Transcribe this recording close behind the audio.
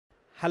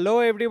Hello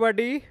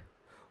everybody,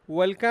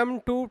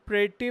 welcome to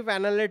Predictive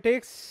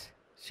Analytics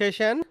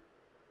session.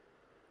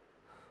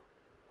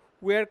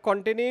 We are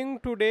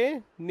continuing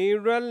today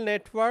neural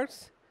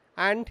networks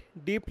and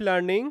deep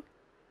learning.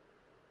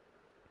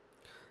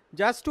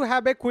 Just to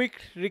have a quick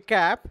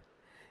recap,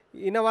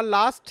 in our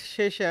last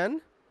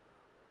session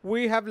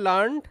we have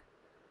learned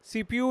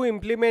CPU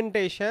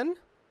implementation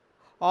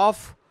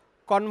of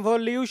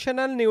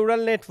convolutional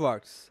neural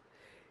networks.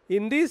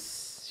 In this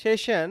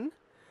session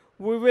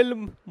we will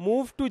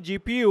move to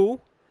GPU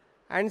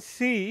and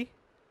see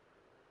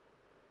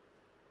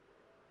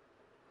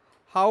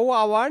how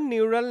our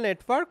neural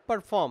network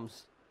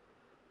performs.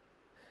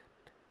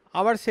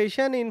 Our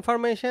session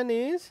information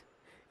is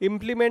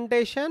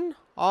implementation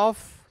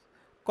of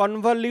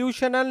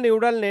convolutional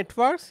neural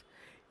networks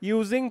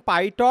using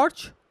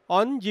PyTorch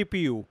on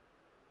GPU.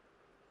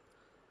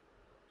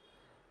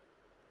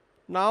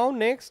 Now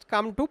next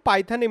come to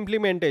Python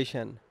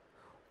implementation.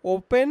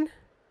 Open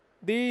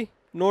the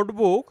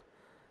notebook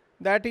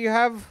that you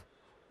have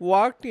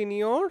worked in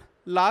your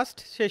last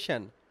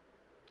session.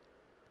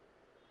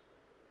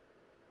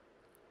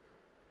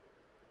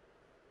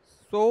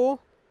 So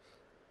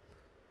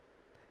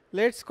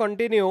let's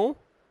continue.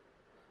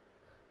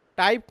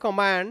 Type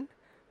command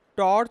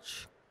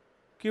torch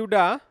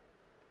CUDA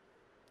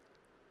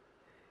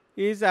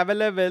is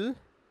available.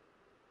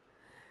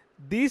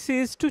 This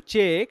is to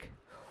check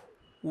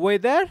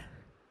whether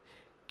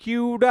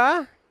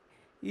CUDA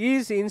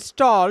is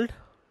installed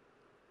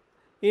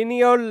in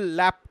your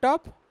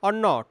laptop or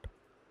not.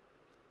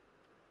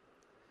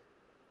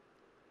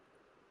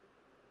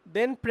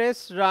 Then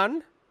press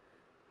run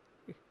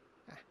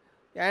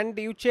and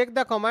you check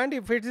the command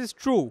if it is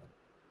true.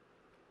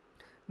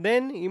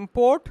 Then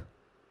import,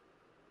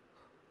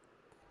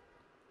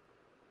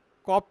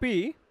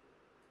 copy,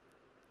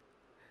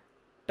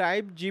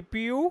 type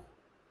GPU,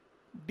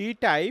 D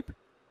type,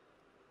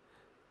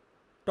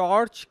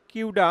 torch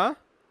CUDA,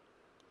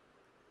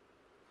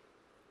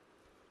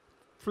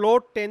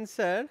 float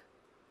tensor.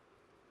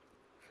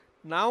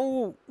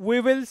 Now we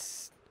will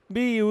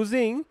be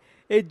using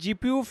a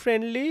GPU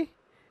friendly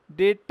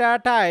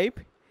data type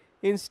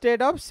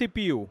instead of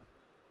CPU.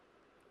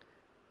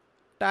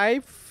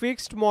 Type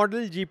fixed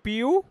model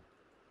GPU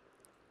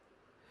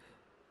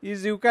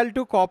is equal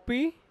to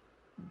copy,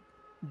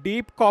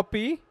 deep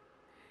copy,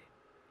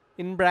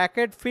 in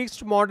bracket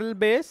fixed model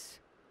base,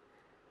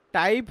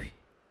 type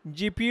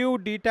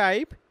GPU D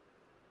type.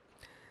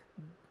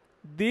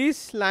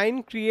 This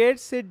line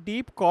creates a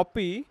deep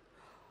copy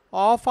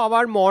of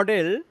our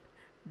model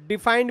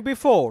defined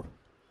before.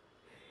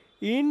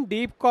 In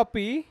deep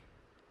copy,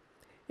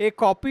 a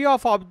copy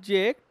of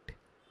object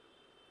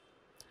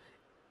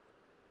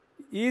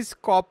is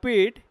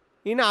copied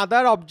in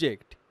other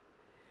object.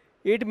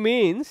 It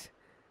means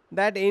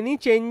that any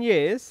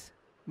changes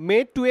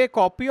made to a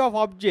copy of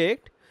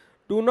object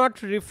do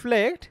not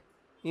reflect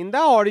in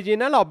the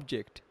original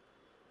object.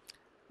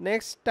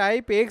 Next,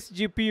 type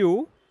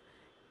xGPU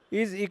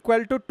is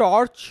equal to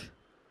torch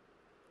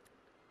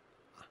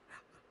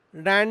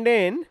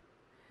randn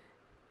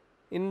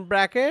in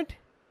bracket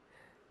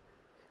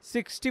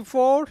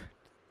 64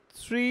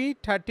 3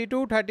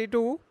 32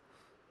 32.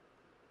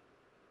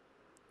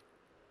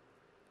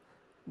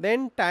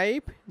 Then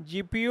type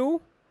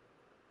GPU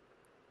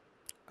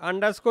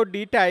underscore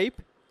D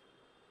type.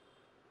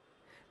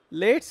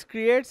 Let's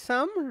create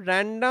some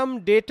random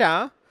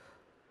data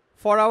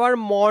for our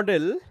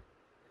model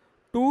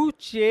to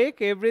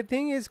check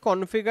everything is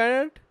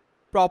configured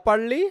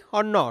properly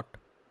or not.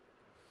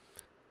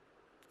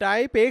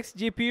 Type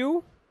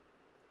xGPU,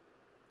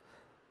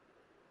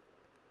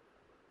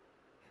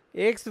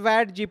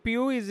 xvar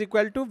GPU is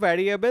equal to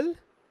variable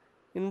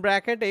in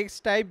bracket x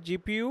type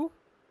GPU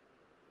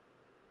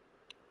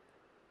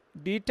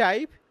D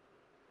type.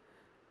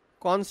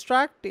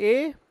 Construct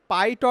a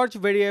PyTorch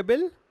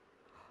variable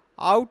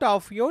out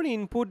of your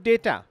input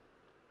data.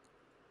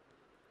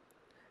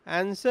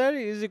 Answer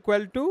is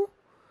equal to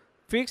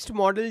fixed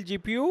model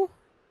GPU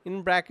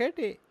in bracket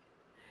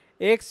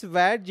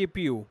xvar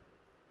GPU.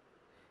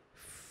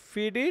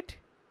 Feed it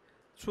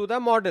through the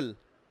model.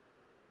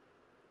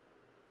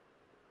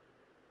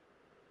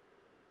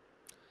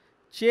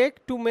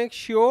 Check to make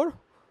sure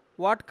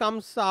what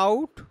comes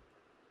out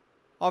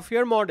of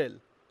your model.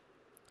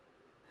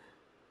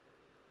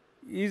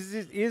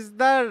 Is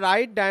the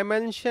right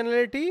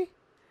dimensionality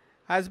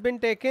has been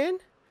taken?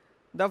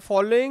 The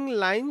following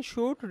line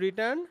should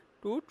return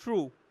to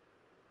true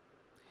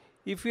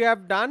if you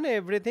have done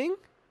everything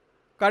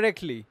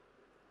correctly.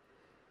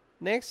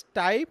 Next,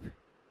 type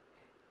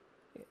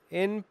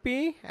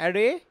np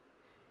array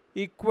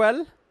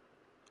equal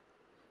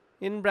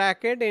in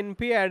bracket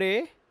np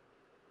array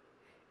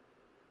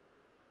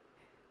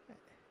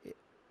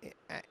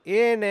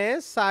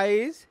ans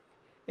size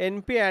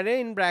np array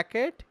in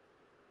bracket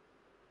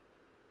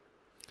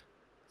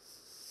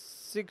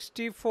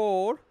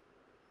 64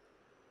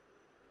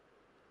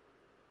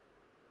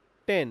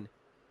 10.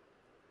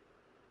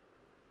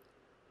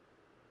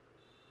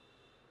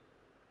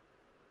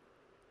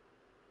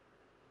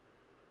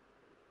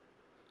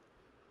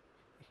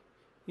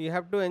 You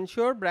have to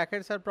ensure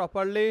brackets are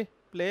properly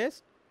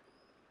placed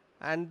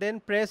and then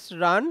press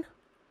run.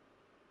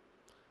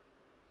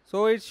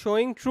 So it's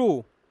showing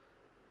true.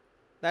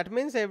 That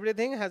means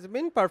everything has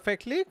been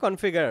perfectly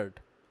configured.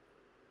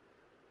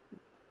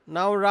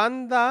 Now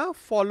run the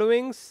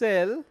following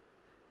cell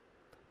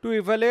to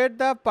evaluate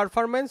the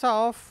performance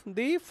of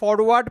the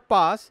forward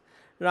pass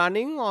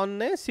running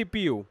on a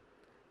CPU.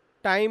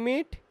 Time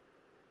it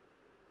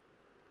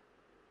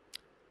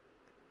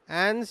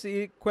and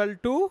equal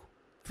to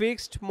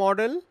fixed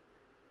model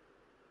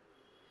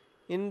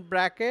in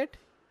bracket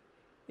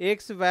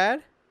x var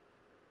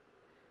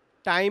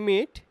time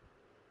it.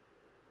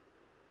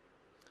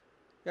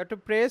 You have to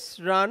press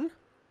run.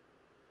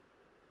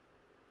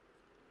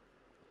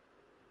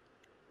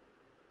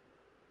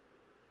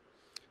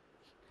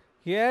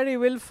 Here you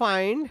will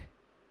find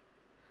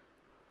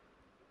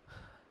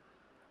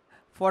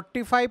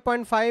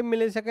 45.5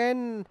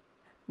 millisecond,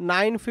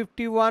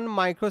 951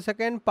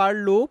 microsecond per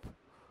loop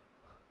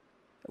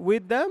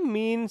with the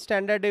mean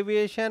standard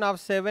deviation of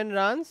 7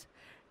 runs,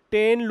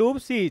 10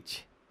 loops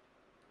each.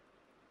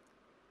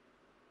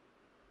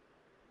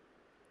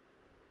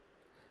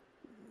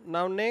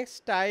 Now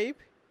next time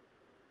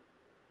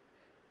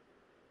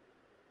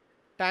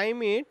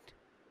it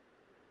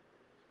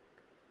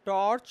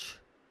torch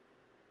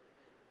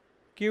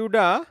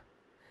CUDA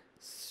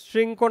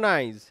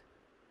synchronize.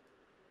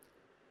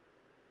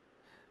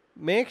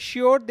 Make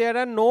sure there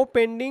are no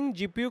pending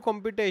GPU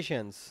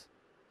computations.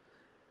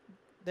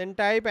 Then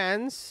type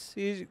ans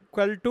is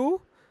equal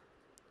to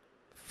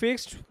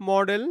fixed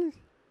model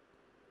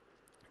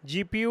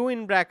GPU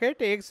in bracket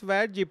x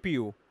var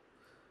GPU.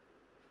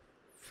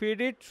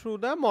 Feed it through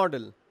the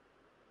model.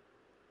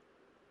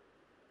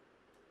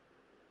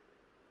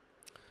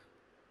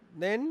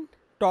 Then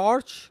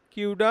torch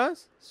CUDA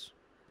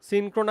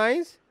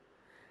synchronize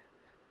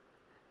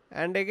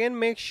and again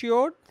make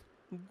sure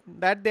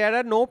that there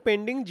are no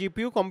pending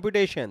GPU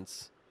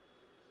computations.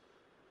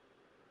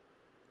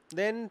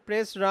 Then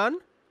press run.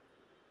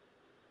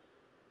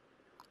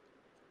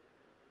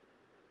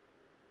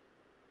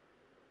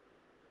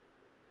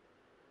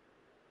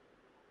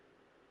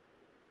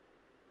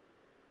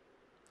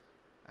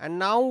 And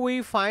now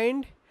we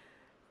find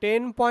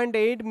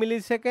 10.8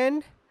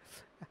 millisecond,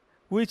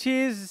 which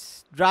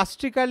is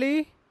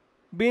drastically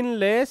been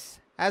less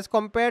as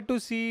compared to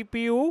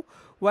CPU,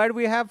 where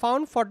we have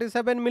found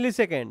 47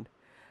 millisecond.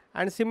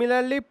 And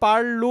similarly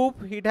per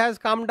loop it has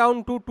come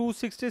down to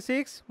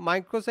 266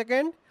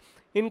 microsecond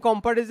in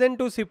comparison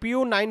to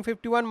CPU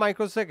 951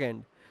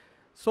 microsecond.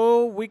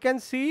 So we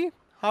can see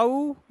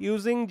how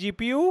using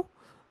GPU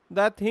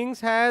the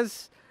things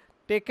has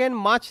taken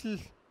much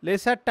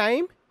lesser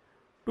time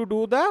to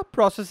do the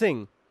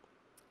processing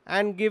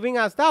and giving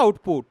us the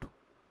output.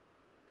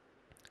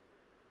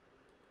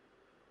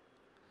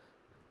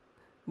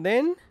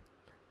 Then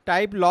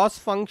type loss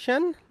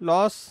function,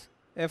 loss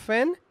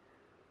fn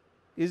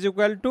is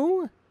equal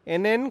to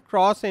nn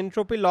cross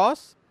entropy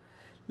loss.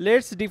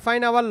 Let's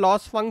define our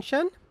loss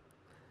function.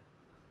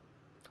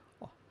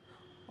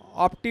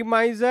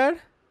 Optimizer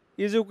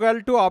is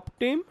equal to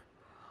optim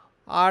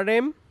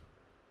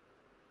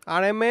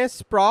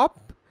rms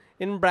prop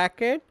in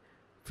bracket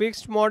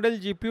fixed model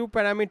GPU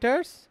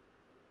parameters.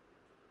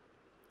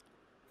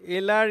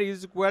 LR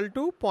is equal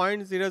to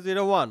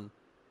 0.001.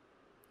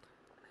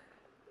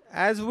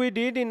 As we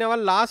did in our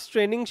last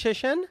training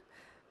session,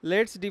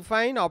 let's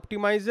define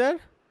optimizer.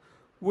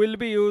 We'll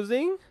be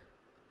using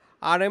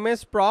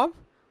RMS prop,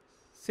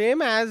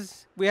 same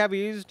as we have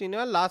used in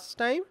our last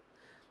time,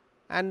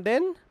 and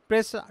then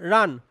press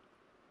run.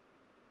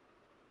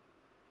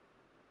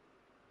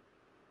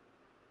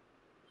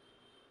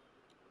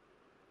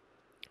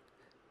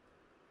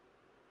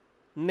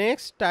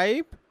 Next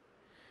type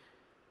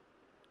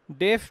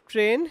def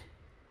train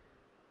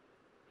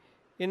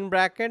in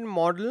bracket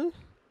model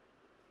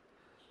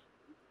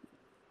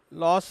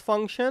loss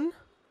function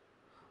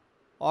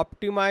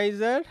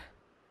optimizer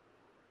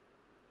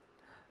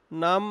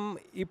num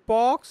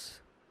epochs.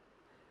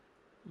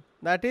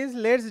 That is,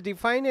 let's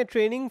define a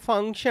training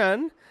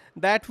function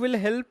that will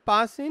help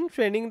us in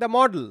training the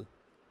model.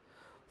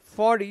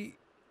 For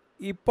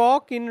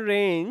epoch in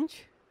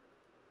range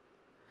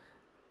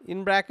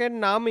in bracket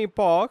num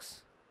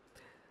epochs,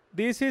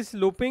 this is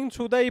looping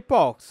through the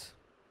epochs.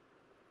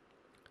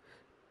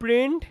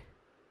 Print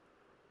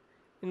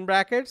in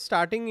bracket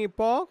starting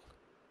epoch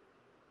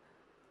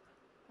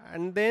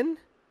and then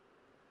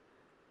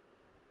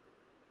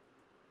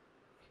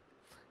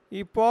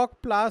epoch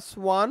plus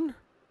 1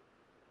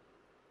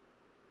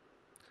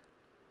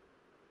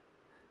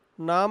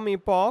 num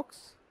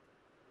epochs,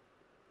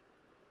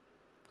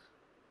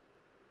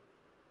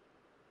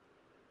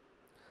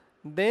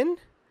 then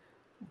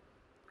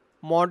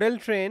model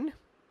train.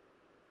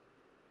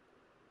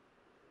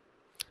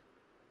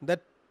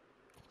 That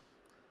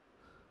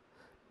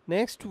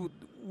next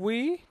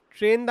we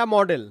train the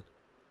model.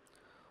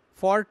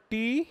 For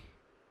t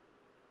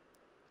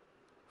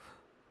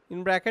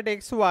in bracket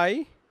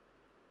xy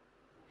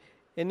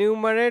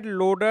enumerate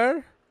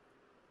loader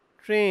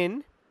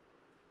train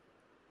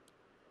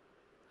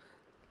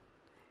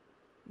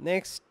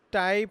Next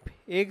type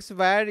x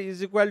var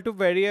is equal to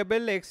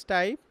variable x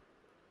type.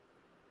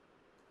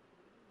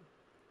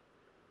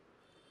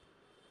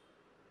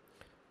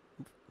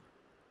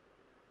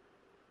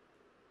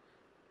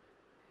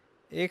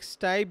 X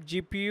type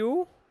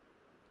GPU.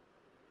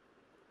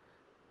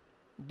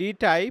 D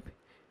type,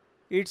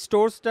 it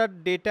stores the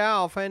data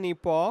of an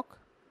epoch.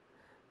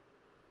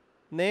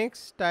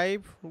 Next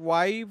type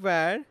y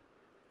var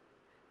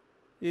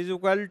is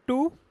equal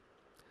to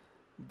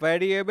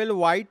variable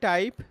y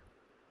type.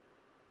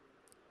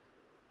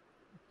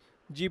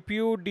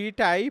 GPU D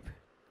type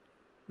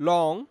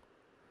long.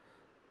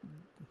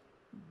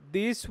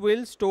 This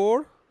will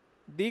store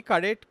the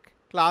correct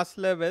class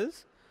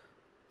levels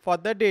for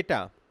the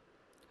data.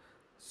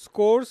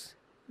 Scores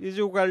is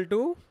equal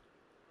to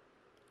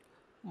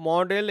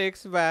model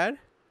x var.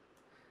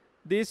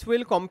 This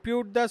will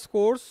compute the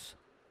scores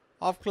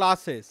of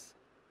classes.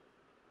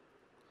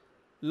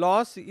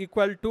 Loss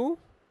equal to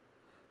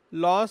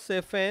loss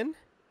fn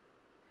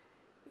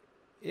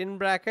in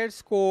bracket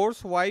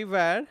scores y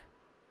var.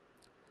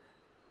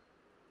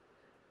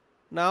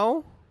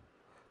 Now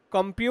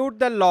compute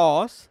the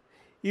loss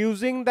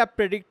using the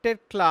predicted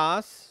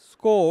class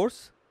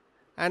scores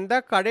and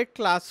the correct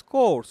class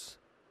scores.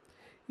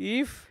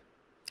 If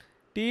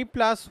t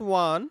plus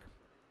 1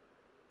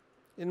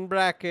 in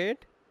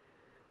bracket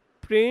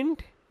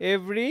print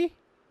every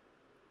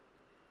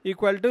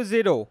equal to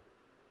 0,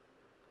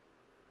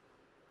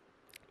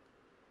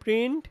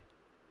 print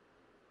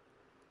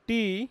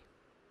t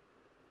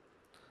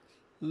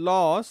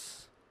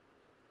loss,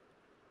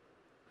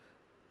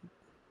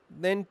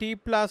 then t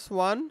plus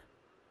 1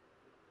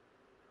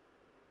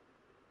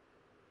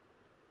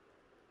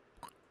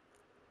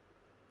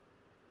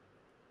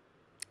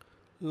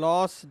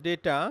 loss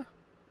data.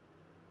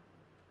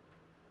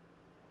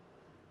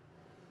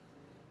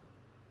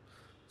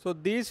 So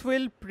this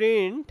will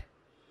print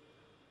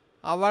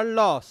our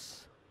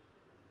loss.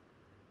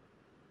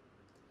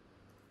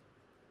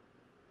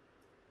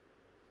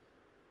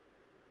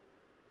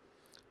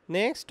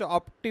 Next,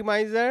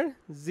 optimizer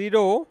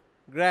 0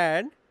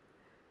 grad.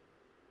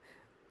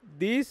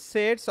 This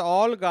sets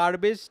all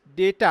garbage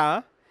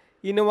data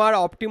in our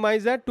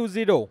optimizer to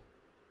 0.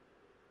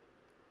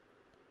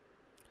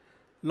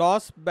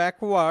 Loss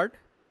backward.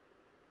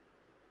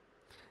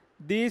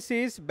 This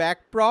is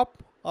backprop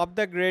of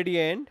the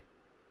gradient.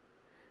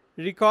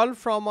 Recall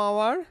from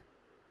our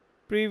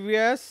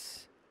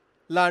previous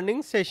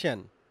learning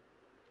session.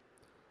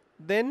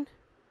 Then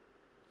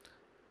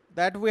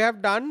that we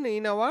have done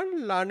in our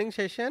learning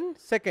session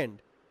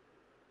second.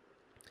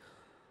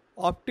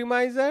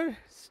 Optimizer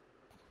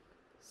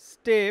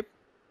step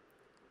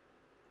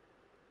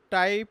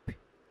type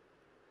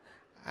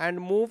and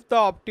move the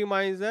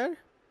optimizer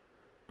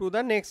to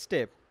the next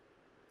step.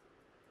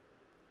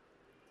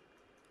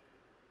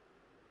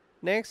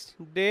 Next,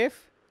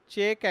 def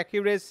check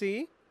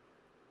accuracy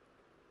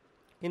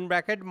in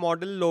bracket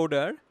model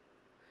loader.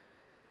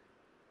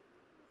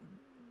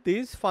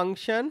 This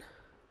function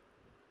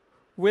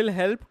will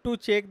help to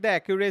check the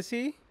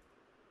accuracy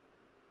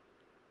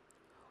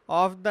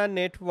of the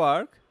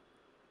network.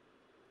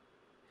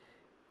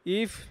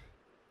 If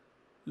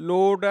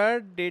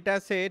loader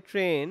dataset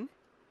train,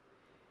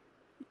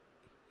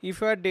 if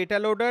your data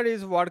loader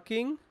is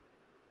working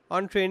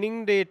on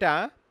training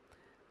data,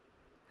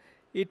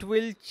 it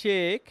will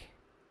check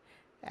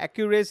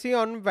accuracy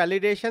on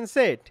validation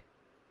set.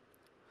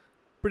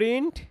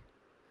 Print,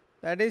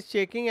 that is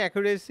checking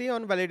accuracy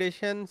on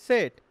validation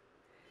set.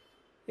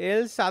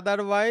 Else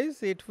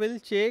otherwise it will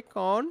check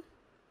on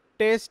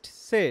test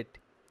set.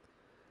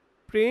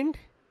 Print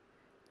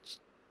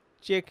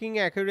checking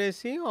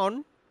accuracy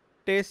on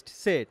test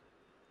set.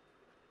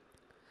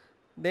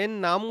 Then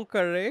num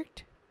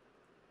correct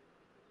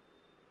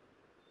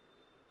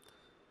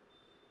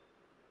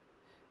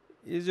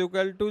is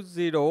equal to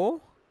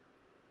 0.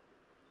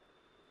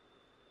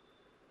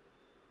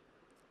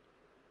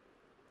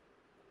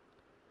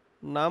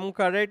 Num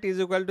correct is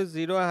equal to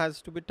 0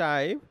 has to be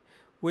typed,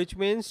 which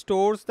means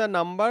stores the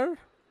number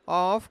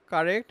of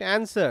correct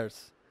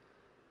answers.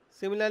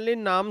 Similarly,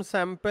 num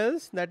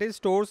samples, that is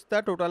stores the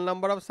total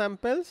number of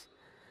samples.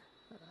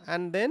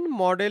 And then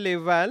model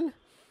eval,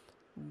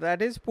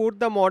 that is put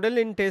the model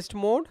in test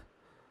mode,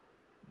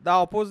 the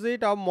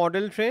opposite of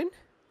model train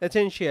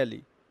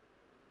essentially.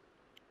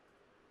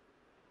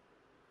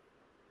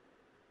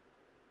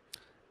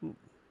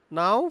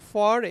 Now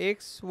for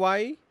x,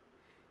 y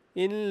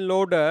in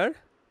loader,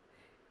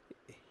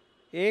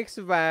 x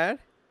var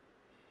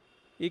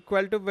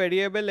equal to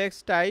variable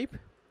x type,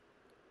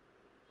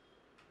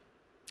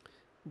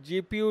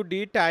 GPU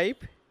D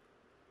type,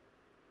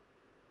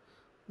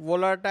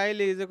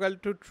 volatile is equal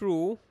to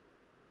true.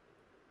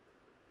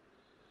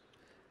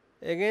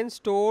 Again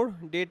store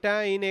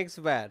data in x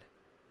var.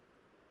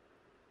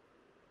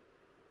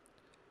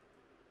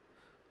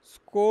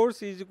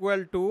 Scores is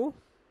equal to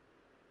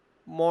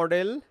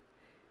model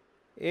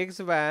x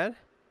var,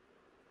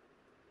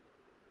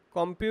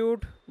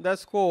 compute the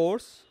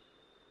scores,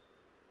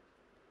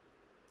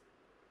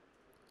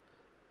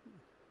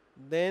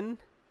 then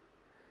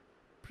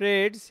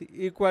spreads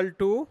equal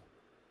to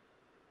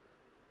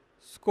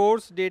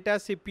scores data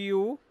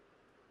CPU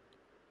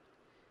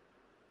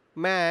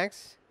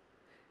max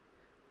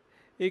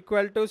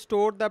equal to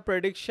store the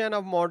prediction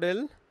of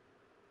model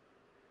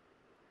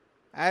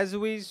as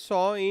we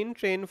saw in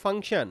train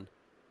function.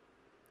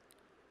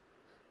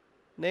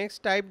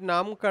 Next, type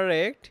num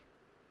correct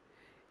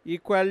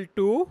equal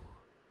to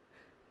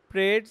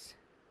spreads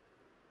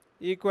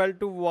equal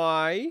to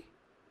y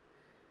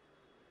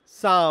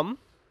sum.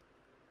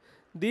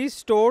 This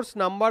stores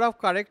number of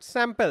correct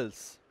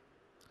samples.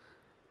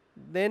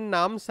 Then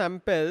num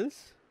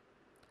samples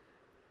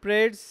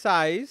spread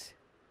size.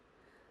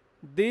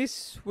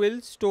 This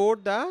will store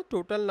the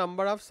total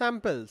number of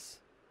samples.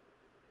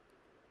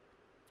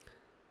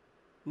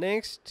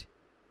 Next,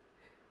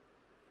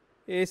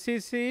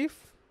 ACC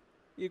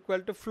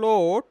equal to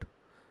float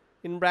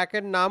in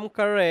bracket num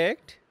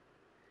correct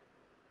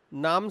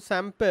num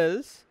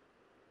samples.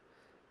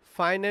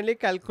 Finally,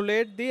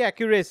 calculate the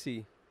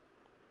accuracy.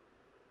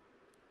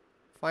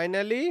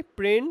 Finally,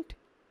 print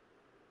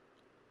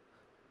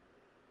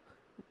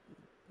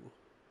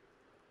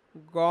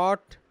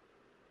got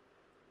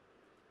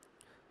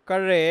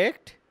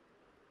correct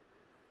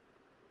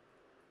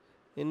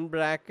in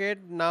bracket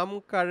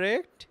num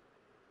correct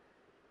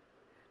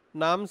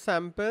num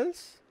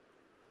samples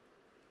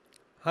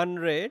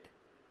 100.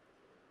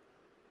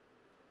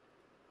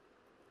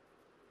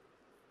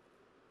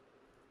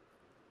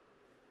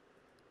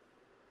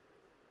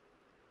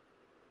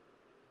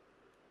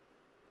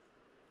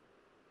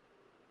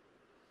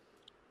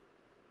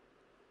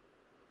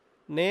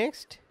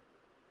 Next,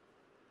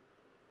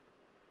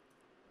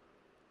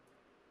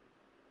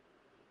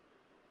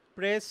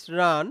 press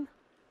run.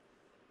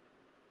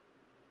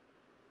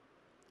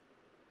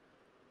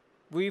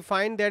 We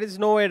find there is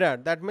no error.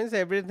 That means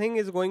everything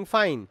is going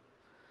fine.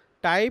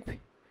 Type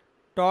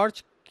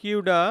torch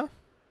CUDA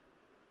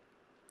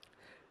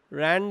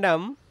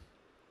random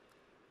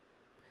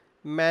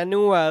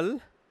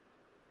manual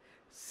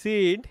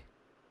seed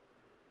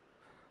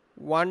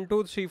 1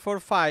 2 3 4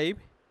 5,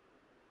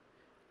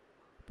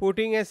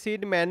 putting a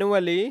seed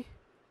manually,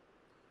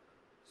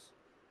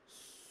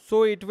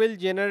 so it will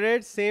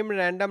generate same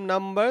random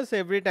numbers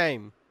every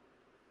time.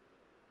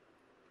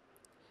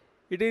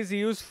 It is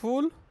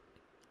useful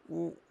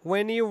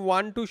when you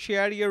want to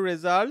share your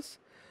results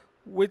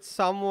with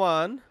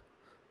someone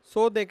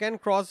so they can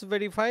cross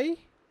verify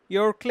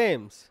your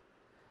claims.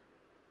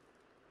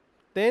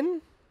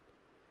 Then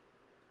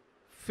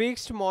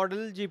fixed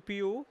model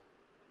GPU,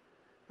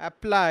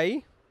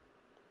 apply,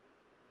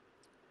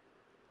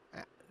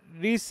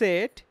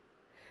 reset.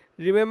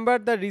 Remember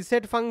the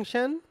reset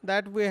function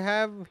that we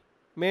have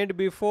made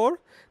before.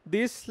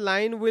 This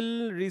line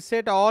will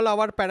reset all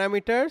our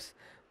parameters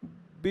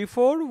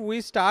before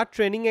we start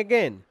training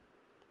again.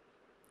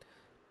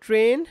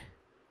 Train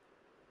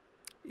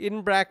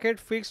in bracket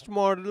fixed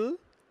model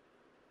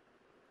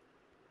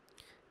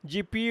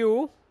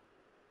GPU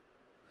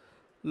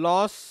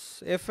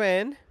loss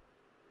FN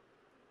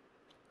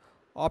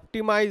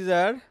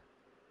optimizer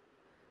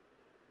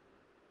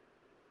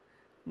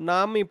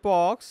num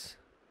epochs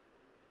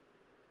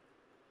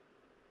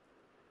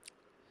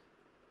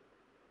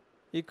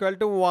equal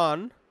to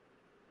 1.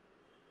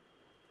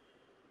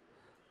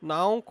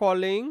 Now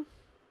calling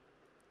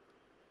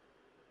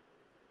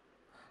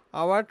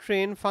our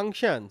train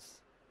functions.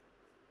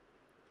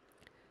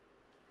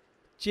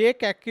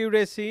 Check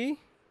accuracy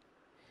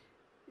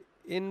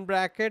in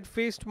bracket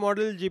fixed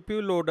model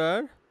GPU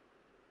loader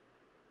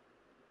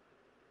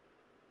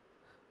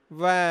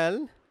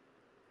val.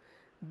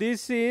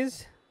 This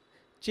is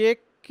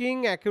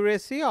checking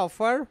accuracy of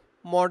our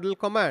model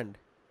command.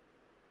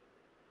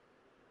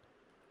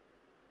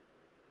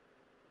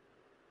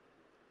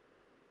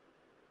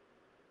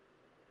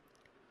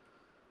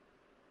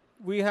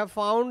 We have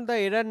found the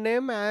error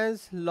name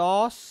as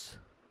loss.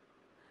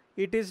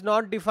 It is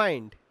not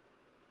defined.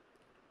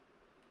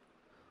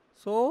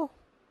 So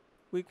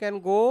we can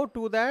go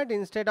to that.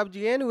 Instead of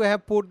gn, we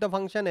have put the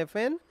function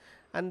fn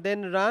and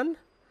then run.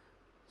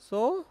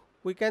 So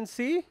we can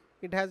see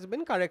it has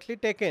been correctly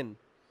taken.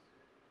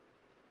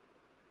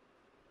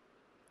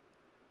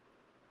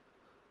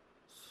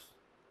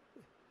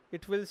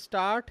 It will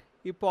start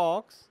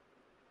epochs.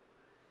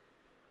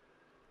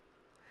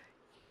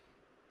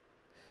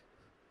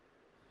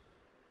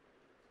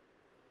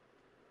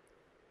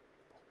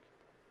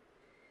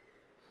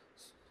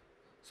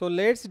 So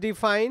let's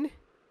define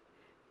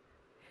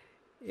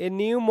a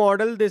new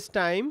model this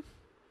time.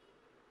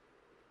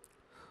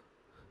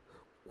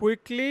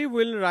 Quickly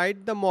we'll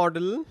write the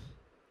model.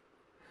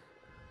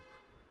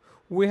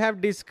 We have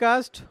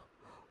discussed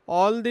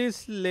all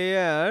these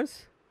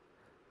layers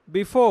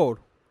before.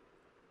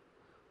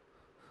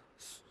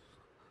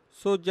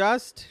 So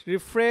just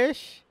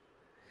refresh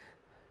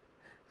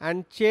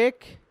and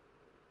check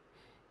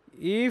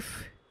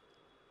if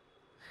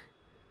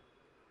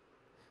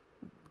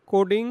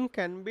coding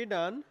can be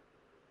done.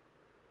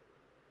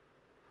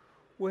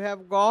 We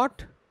have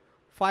got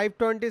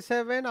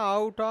 527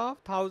 out of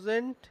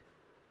 1000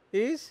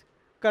 is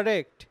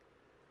correct.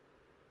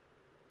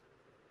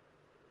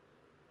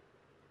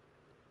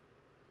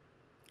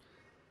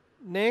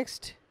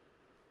 Next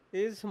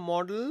is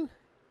model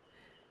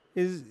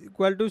is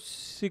equal to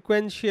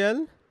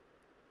sequential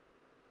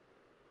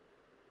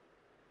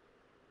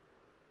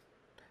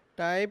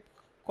type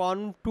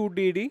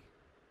conv2dd.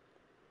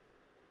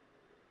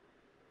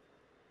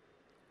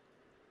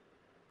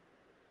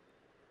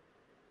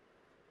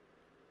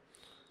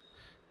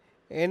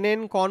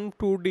 NN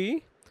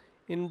conv2d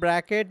in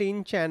bracket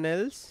in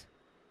channels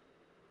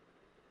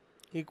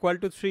equal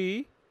to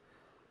 3,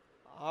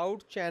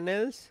 out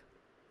channels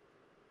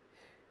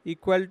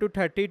equal to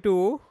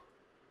 32,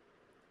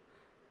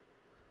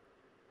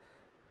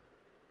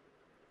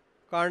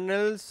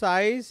 kernel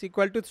size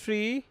equal to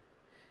 3,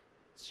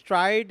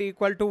 stride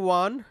equal to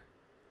 1.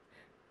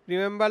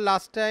 Remember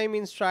last time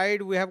in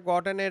stride we have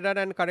got an error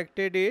and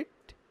corrected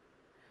it.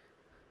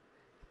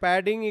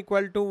 Padding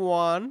equal to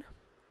 1.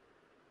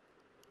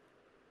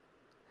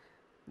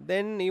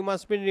 Then you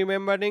must be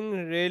remembering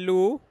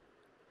ReLU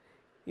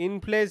in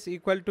place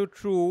equal to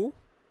true.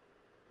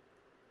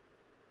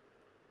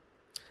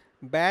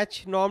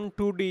 Batch norm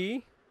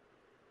 2D,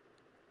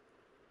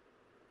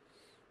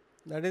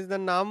 that is the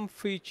num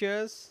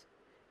features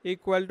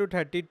equal to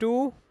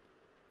 32.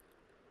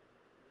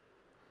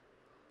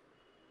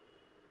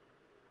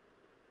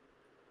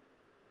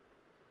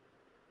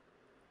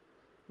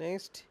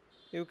 Next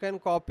you can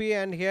copy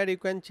and here you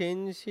can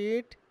change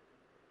it.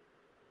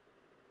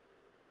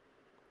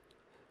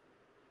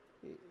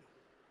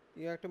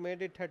 You have to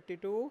make it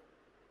 32,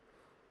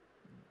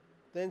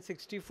 then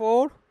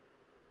 64,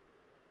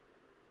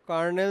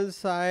 kernel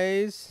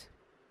size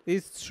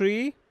is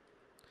 3,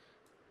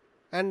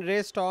 and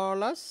rest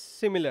all are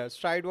similar,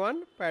 stride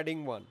 1,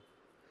 padding 1.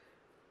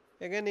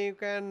 Again you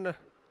can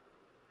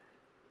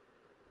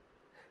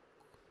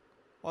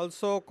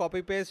also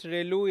copy paste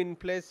ReLU in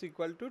place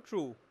equal to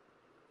true.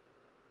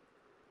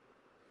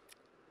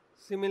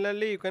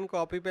 Similarly you can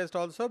copy paste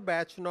also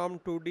batch norm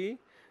 2D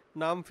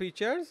num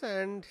features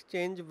and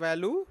change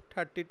value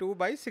 32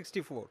 by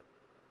 64.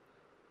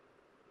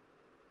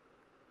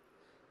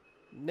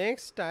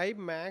 Next type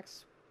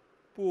max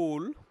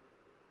pool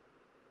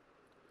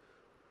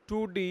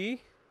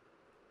 2D,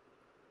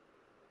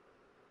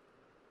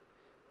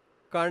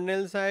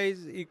 kernel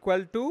size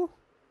equal to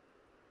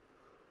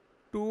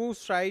 2,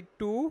 stride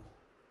 2.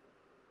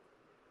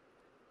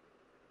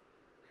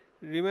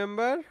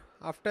 Remember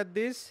after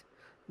this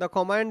the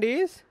command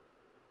is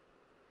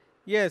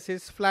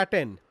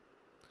flatten.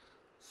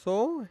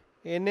 So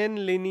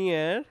NN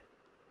linear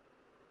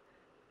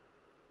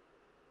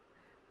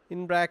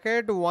in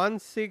bracket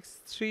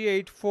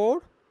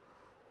 16384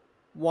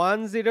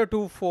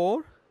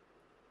 1024,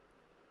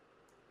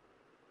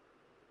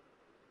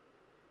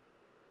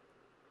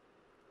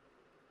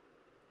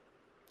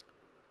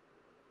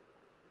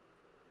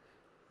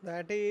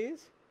 that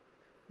is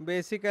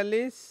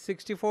basically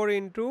 64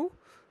 into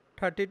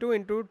 32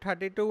 into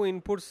 32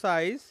 input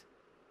size,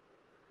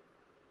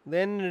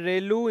 then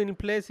ReLU in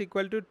place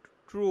equal to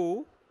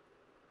true,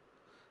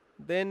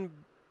 then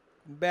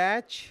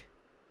batch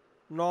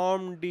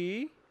norm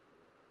D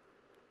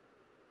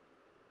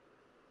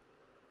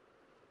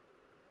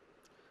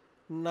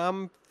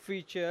num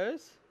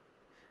features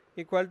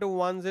equal to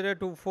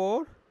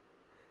 1024,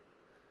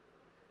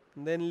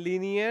 then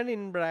linear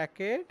in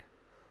bracket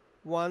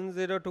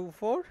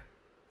 1024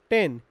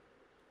 10.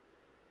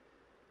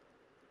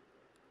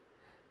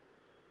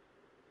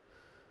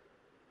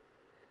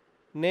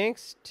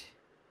 Next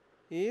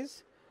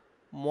is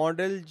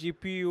model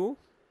GPU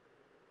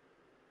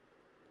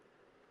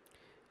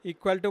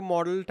equal to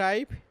model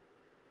type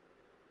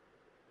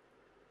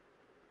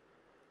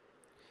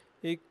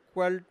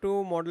equal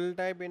to model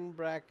type in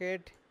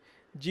bracket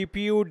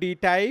GPU D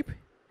type.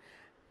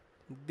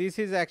 This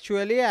is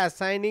actually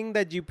assigning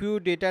the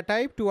GPU data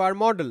type to our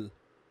model.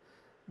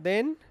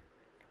 Then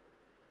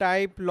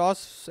type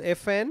loss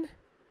Fn,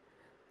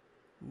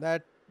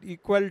 that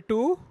equal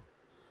to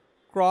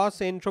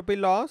cross entropy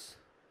loss,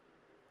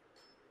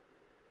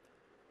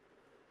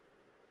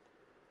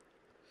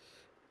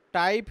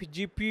 type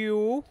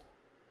GPU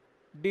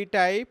D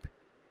type,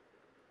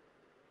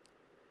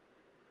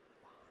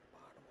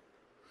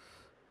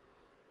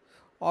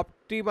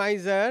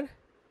 optimizer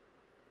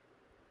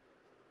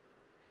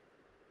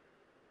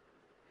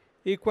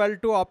equal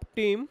to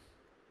optim,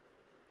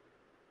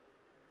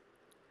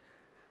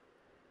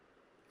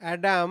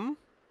 Adam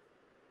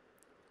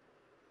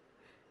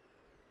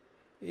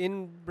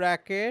in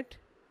bracket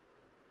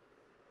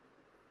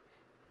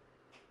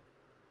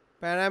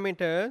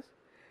parameters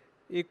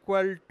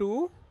equal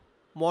to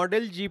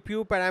model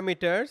GPU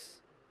parameters,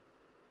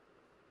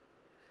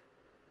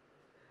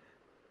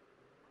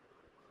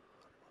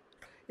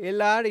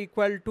 LR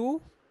equal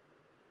to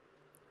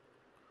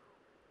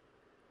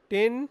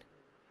 10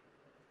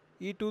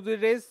 e to the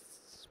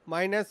raise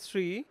minus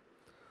 3.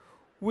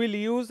 We'll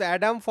use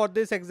Adam for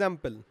this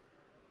example.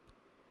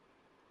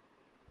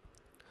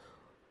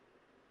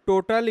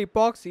 Total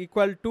epochs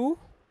equal to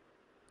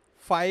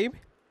 5.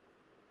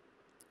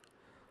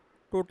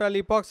 Total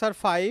epochs are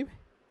 5,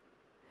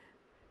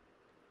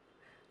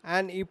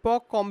 and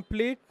epoch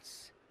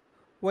completes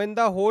when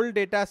the whole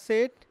data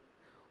set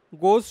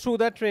goes through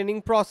the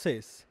training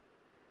process.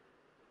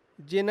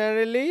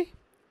 Generally,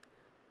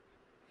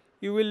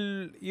 you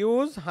will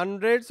use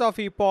hundreds of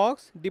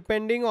epochs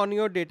depending on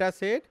your data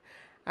set,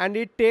 and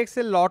it takes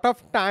a lot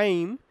of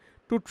time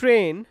to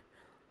train.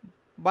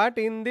 But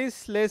in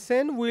this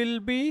lesson, we will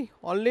be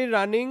only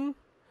running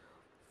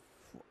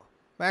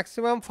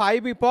maximum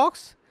 5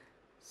 epochs,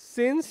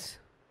 since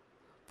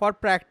for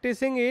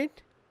practicing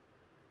it,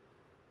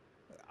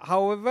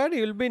 however,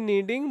 you will be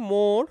needing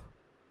more.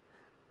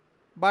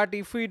 But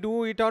if we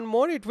do it on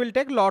more, it will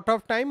take lot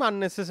of time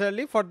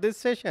unnecessarily for this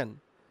session.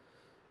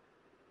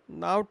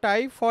 Now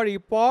type for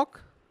epoch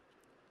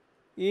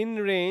in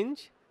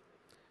range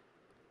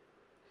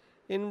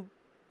in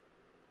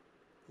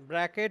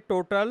bracket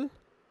total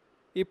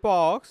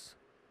epochs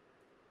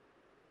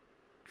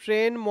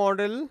train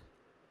model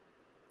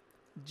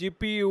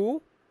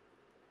GPU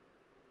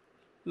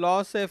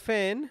loss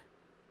FN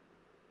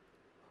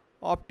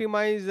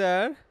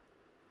optimizer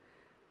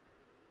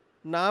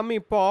num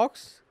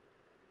epochs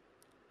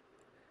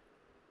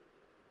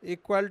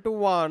equal to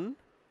 1,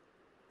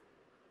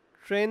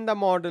 train the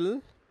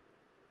model,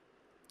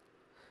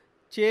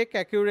 check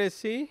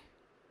accuracy,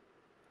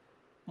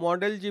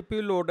 model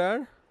GPU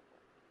loader,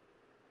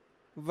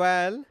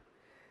 val,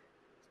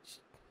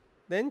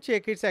 then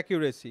check its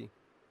accuracy.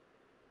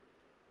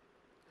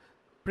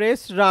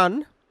 Press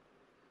run.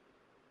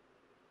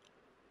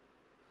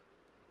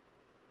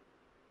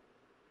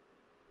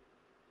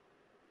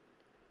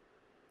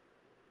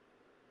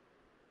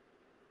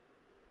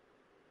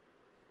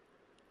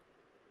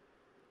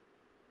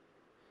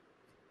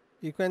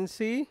 You can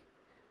see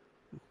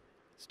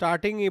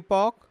starting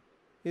epoch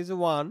is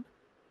 1.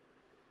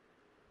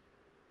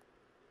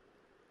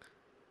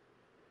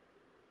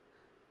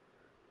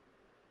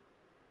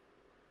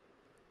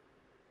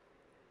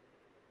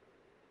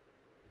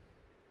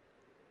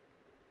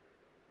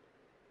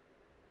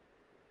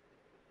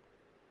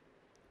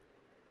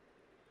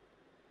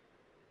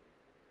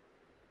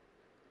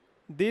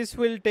 This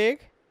will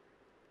take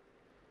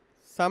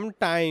some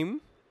time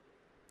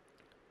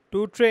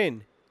to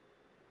train.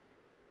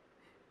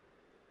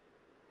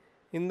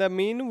 In the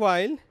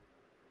meanwhile,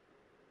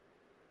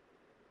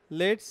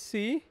 let's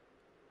see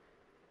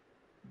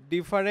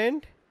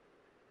different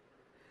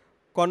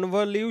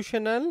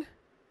convolutional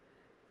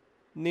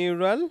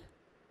neural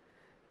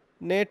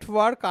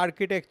network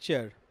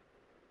architecture.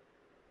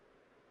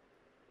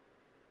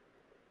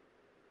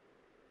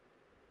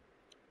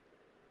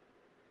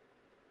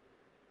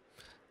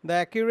 The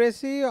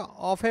accuracy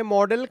of a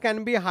model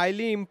can be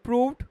highly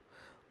improved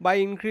by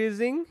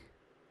increasing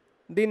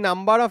the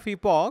number of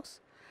epochs,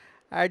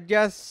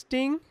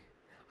 adjusting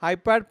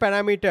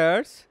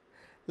hyperparameters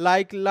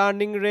like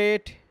learning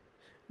rate,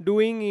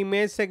 doing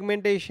image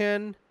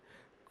segmentation,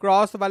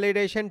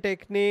 cross-validation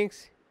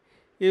techniques,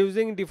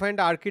 using different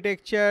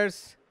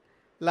architectures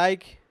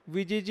like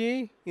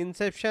VGG,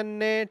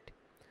 InceptionNet,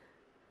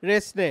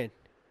 ResNet.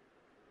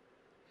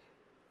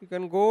 You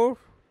can go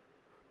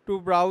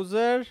to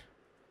browser,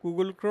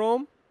 Google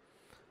Chrome.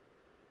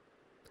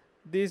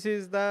 This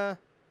is the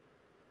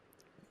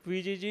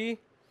VGG.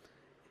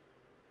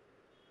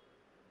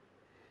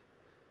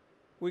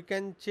 We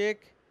can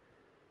check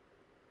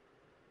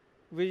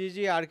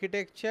VGG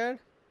architecture.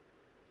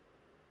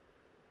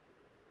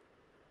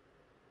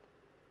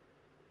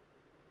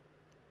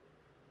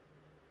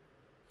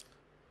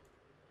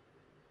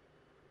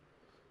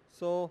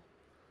 So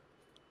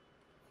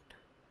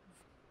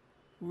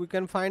we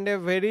can find a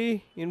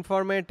very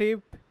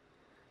informative,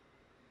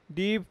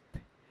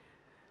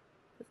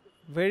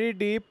 very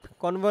deep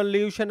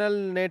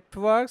convolutional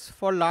networks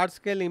for large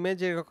scale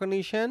image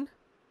recognition.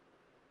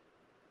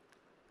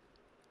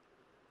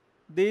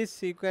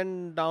 This you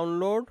can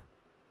download.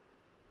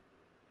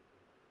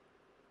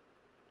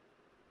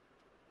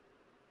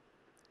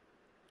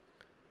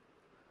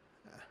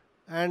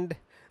 And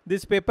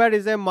this paper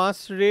is a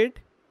must read,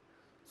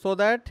 so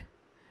that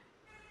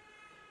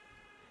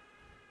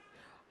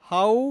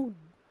how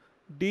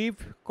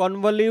deep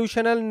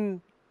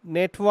convolutional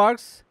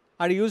networks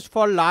are used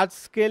for large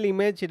scale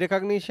image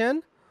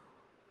recognition,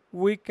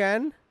 we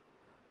can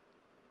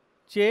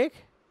check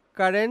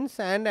Currens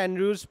and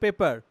Andrews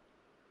paper.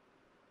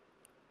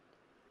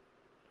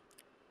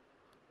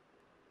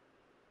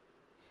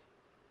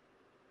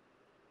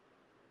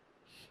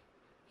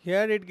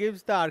 Here it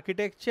gives the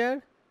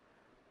architecture.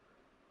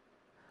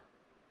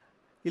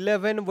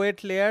 11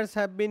 weight layers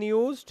have been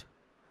used.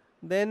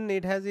 Then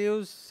it has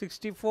used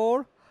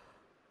 64.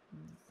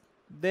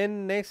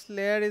 Then next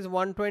layer is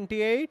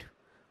 128,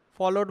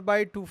 followed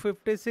by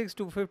 256,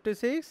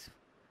 256.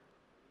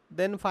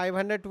 Then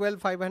 512,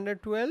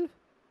 512,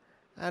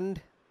 and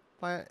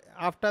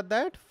after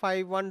that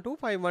 512,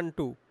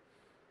 512.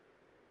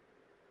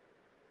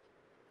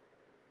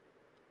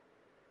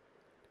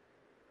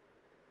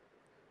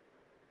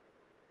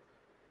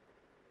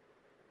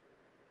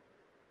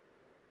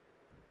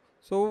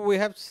 So we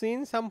have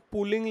seen some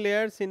pooling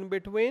layers in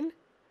between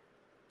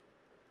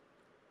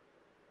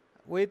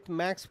with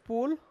max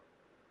pool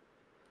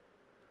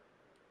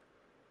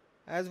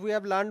as we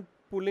have learned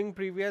pooling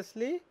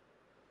previously.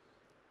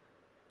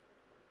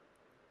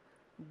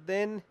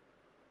 Then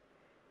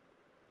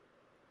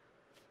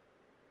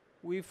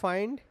we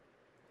find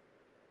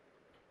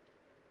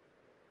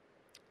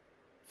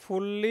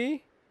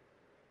fully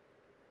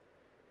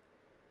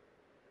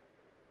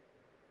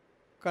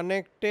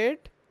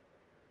connected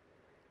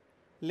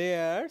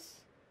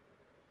layers,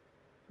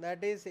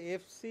 that is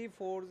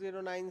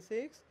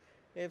FC4096,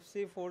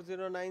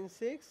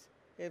 FC4096,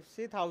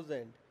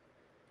 FC1000,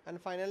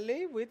 and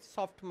finally with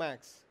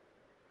softmax.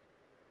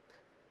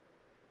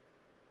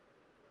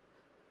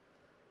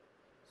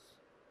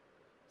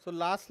 So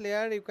last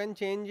layer you can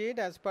change it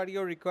as per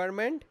your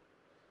requirement.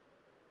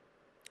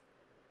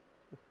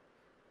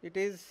 It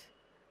is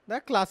the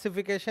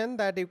classification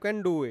that you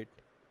can do it.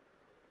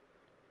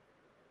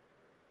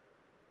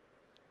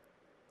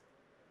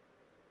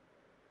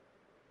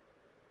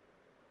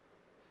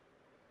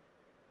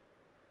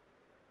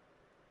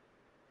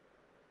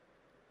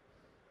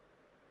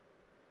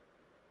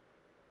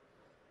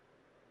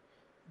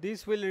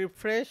 This will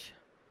refresh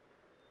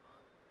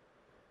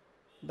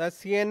the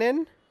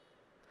CNN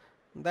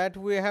that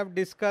we have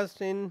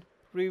discussed in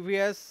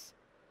previous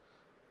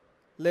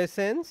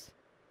lessons,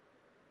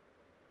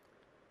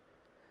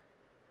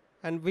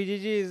 and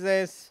VGG is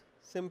a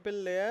simple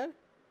layer.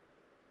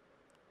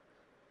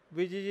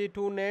 VGG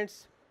 2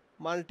 nets,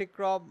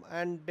 multi-crop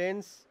and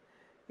dense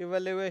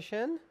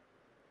evaluation.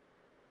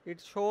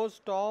 It shows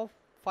top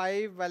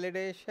 5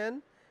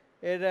 validation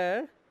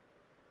error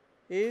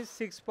is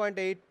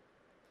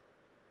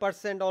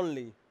 6.8%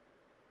 only.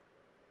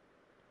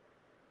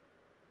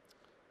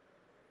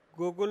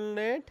 Google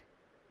Net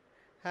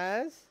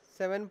has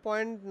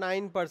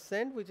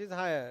 7.9%, which is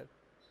higher.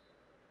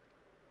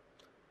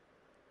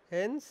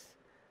 Hence,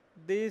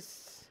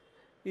 this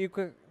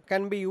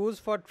can be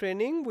used for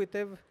training with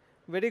a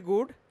very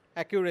good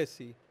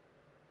accuracy.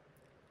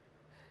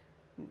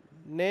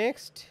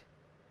 Next,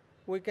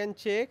 we can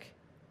check.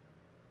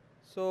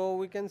 So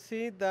we can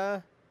see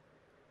the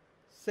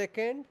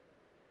second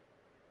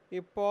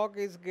epoch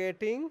is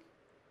getting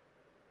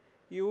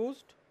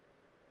used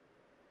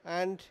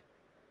and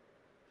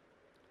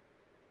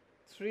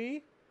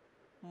 3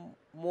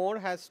 more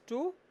has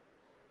to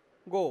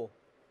go.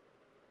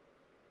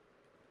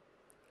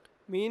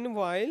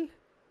 Meanwhile,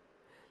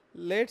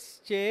 let's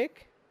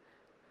check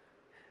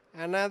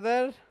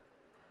another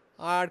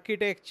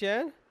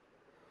architecture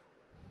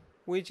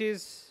which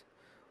is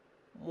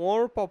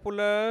more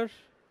popular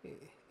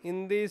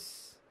in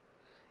this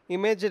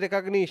image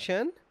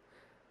recognition,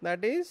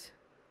 that is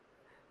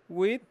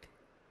with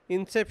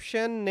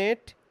inception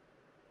net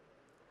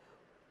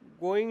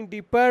going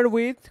deeper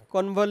with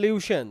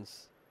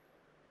convolutions.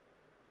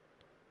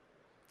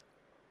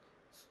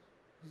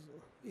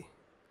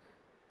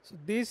 So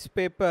this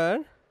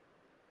paper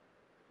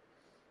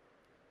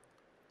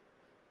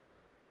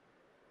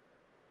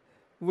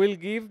will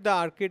give the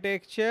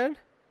architecture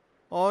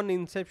on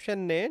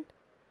inception net,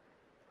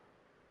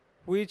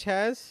 which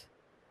has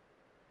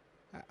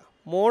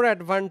more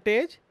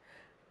advantage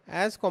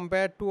as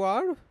compared to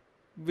our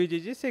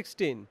VGG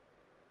 16.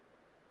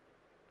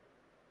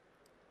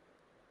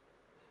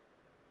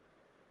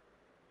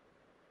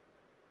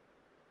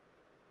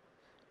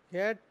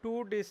 Here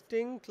two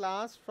distinct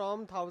class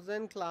from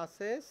 1000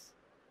 classes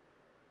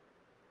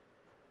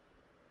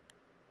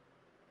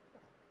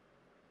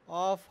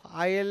of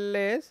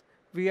ILS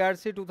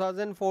VRC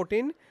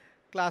 2014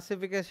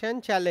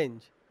 classification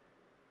challenge,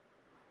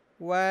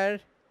 where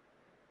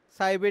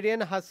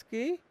Siberian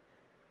Husky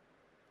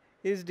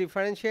is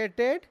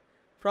differentiated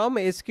from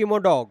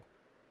Eskimo dog.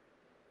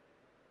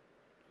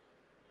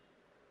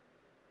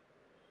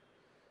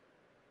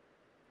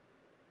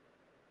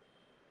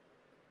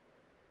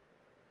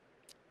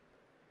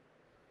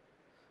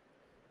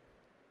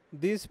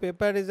 This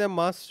paper is a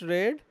must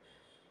read.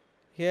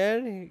 Here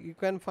you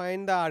can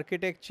find the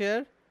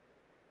architecture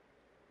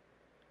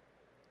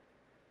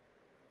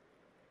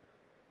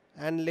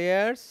and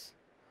layers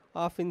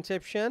of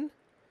inception.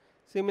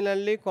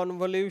 Similarly,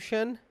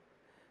 convolution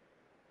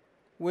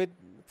with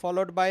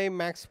followed by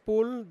max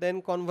pool,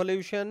 then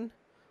convolution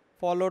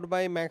followed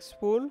by max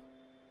pool,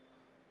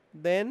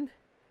 then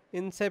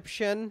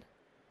inception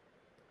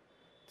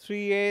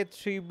 3A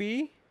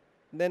 3B,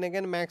 then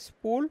again max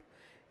pool,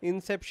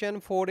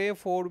 inception 4A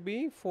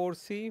 4B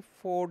 4C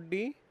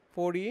 4D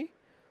 4E,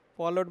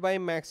 followed by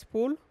max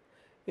pool,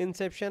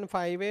 inception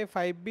 5A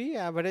 5B,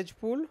 average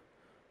pool,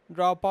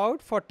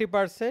 dropout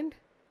 40%,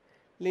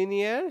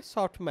 linear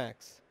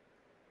softmax.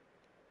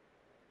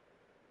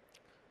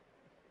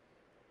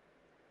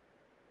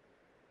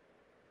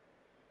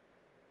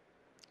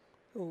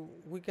 So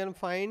we can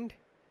find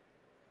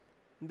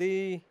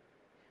the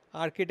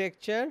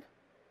architecture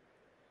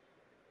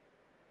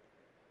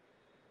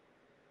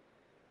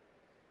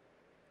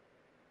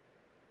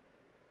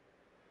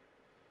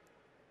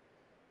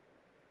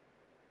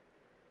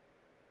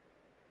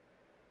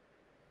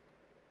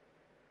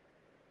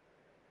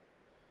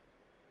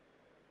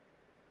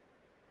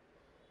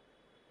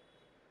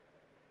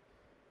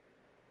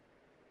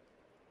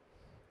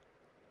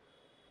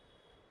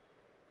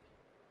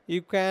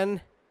you can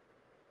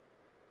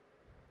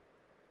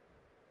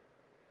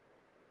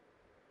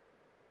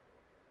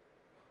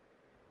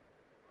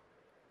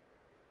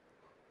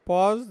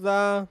pause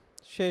the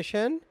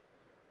session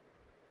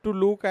to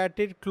look at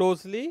it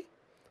closely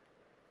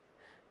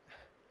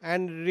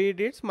and read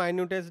its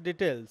minutest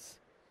details.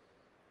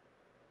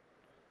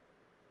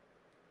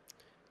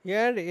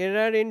 Here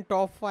error in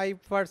top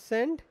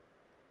 5%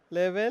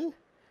 level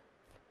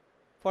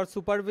for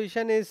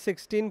supervision is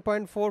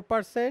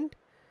 16.4%.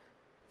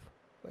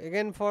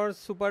 Again for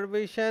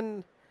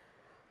supervision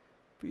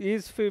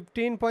is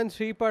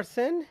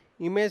 15.3%.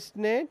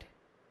 ImageNet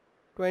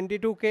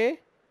 22K.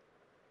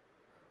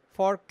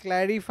 For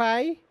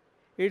Clarify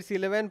it's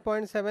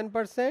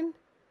 11.7%.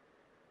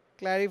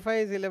 Clarify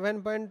is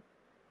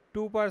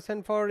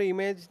 11.2% for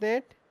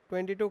ImageNet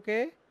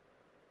 22K.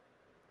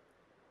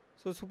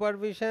 So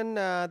supervision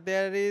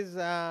there is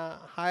a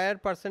higher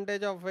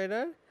percentage of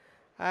error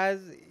as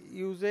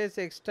uses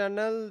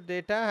external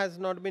data has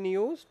not been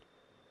used.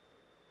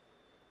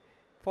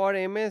 For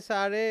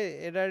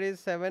MSRA error is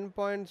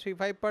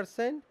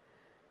 7.35%,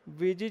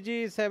 VGG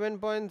is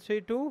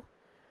 7.32,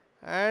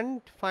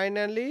 and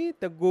finally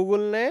the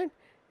GoogleNet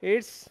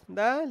it's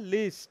the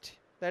least,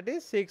 that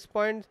is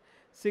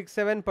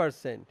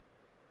 6.67%.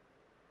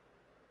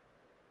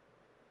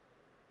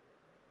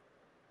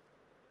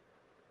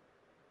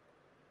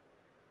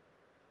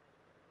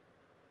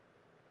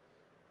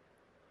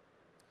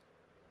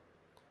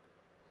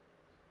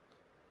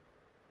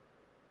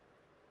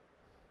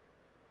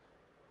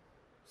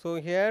 So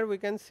here we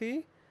can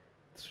see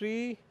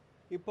 3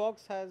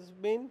 epochs has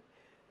been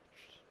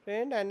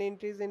trained and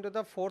it is into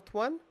the 4th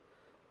one.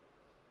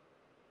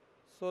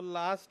 So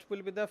last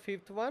will be the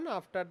 5th one.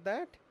 After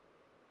that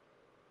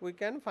we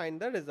can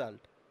find the result.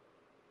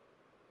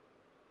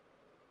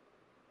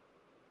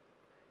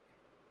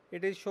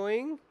 It is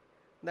showing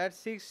that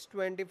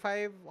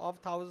 625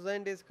 of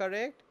 1000 is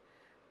correct.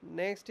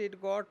 Next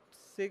it got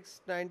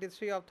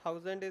 693 of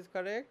 1000 is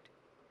correct.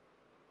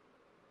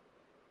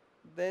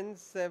 Then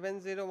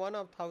 701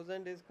 of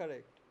 1000 is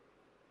correct.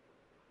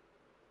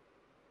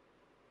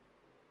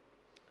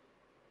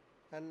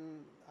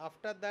 And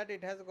after that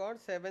it has got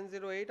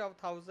 708 of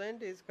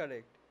 1000 is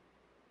correct.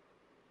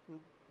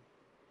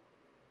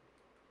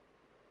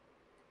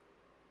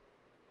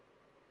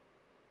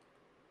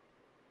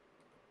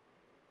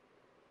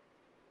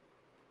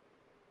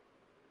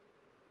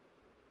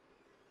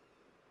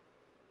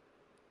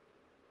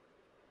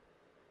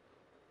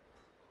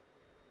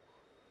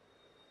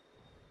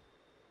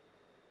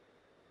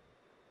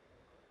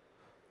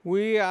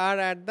 We are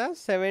at the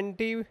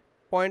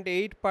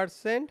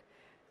 70.8%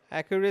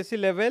 accuracy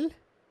level.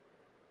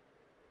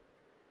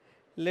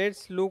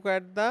 Let's look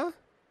at the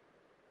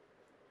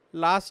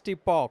last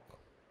epoch.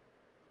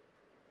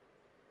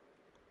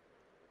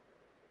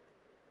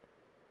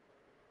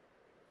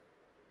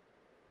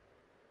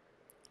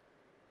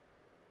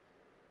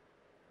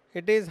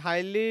 It is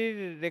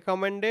highly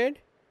recommended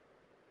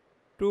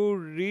to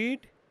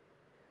read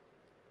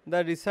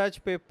the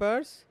research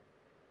papers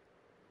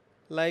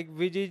like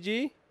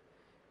VGG,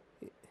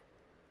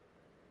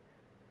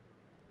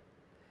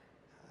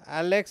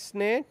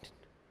 AlexNet,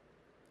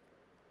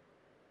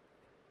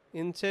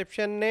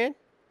 InceptionNet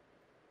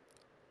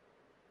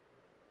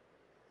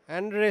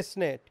and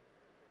ResNet.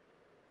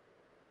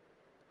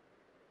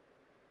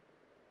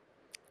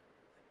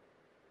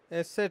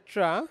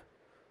 etc.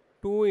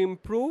 to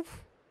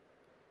improve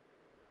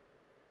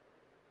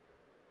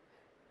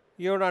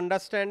your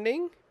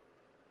understanding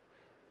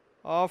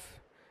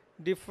of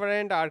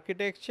different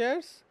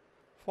architectures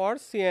for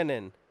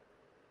CNN.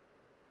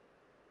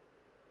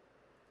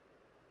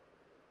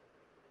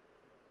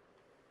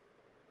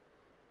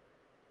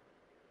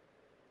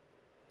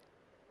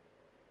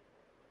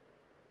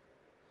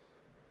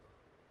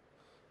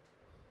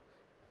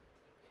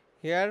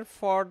 Here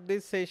for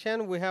this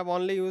session we have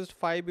only used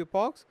 5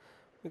 epochs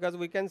because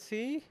we can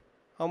see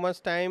how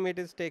much time it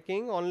is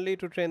taking only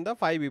to train the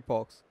 5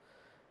 epochs.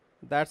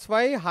 That's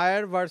why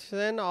higher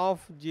version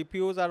of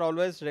GPUs are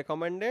always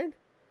recommended,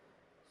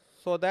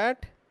 so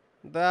that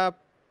the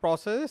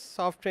process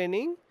of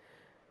training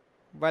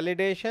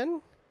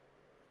validation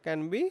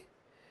can be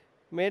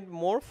made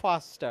more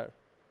faster.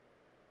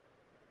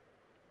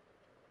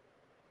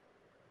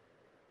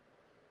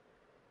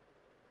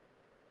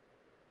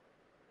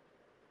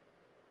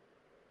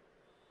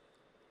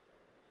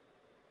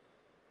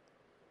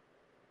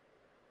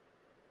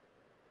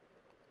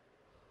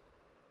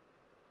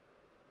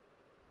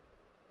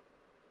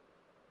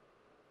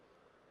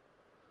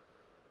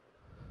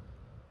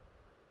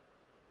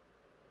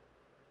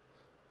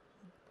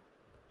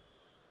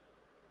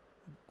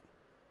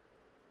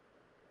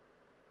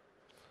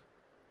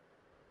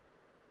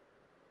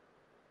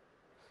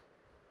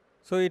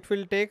 So it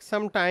will take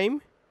some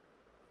time.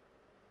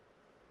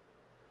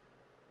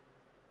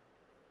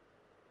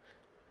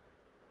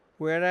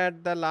 We are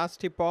at the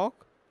last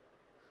epoch.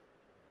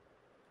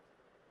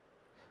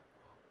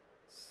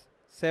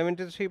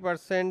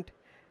 73%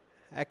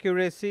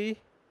 accuracy.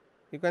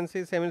 You can see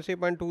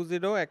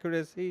 73.20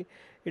 accuracy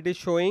it is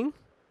showing.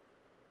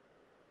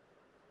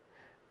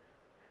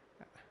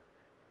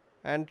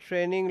 and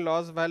training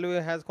loss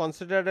value has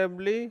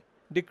considerably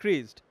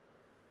decreased.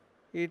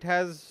 It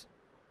has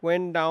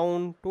went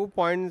down to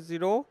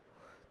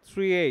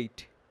 0.038.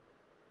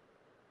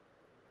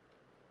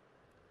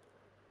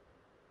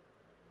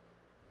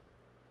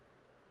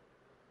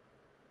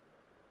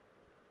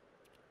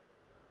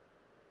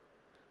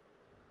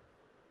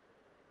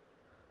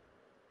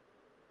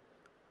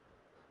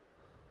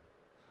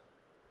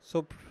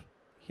 So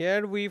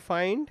here we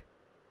find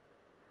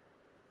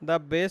the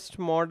best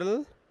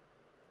model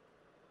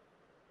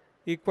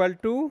equal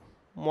to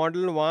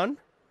model 1.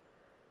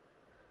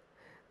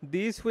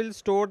 These will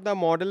store the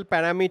model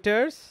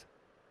parameters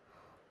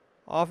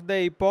of the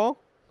epoch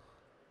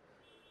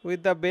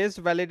with the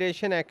best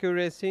validation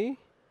accuracy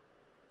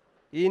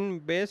in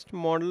best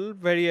model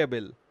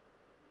variable.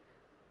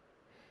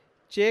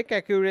 Check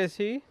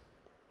accuracy,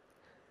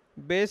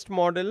 best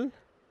model,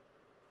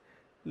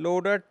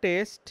 loader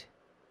test,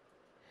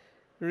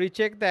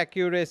 recheck the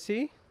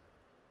accuracy,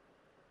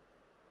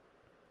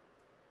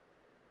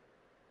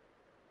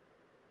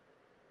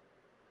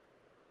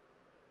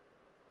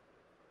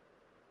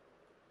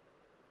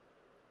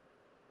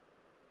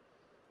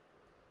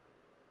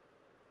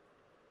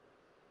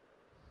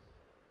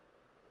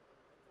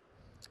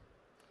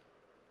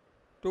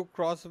 to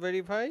cross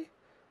verify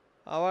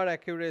our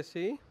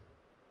accuracy.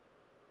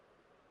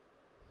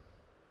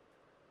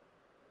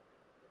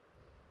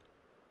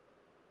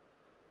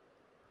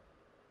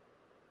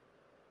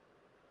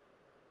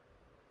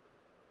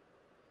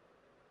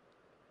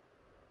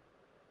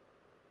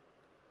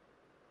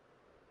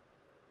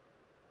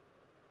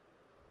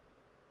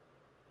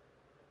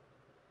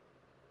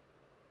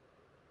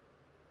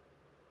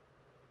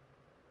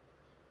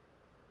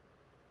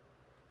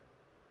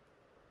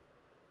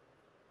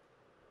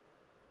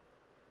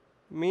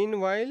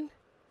 Meanwhile,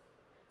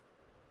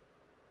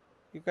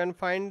 you can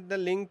find the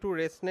link to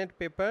ResNet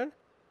paper.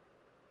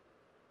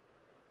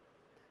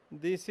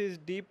 This is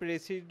deep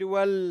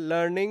residual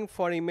learning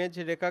for image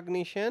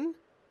recognition.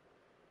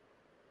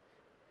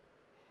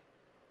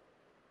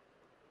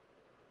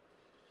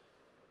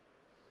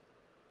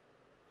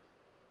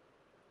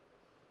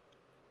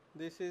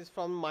 This is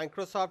from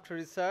Microsoft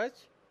Research.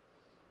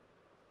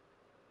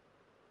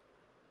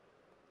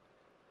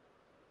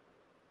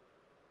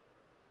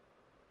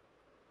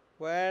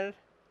 Where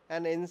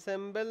an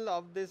ensemble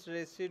of this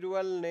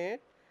residual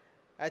net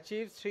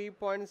achieves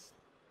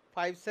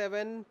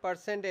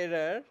 3.57%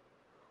 error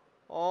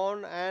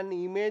on an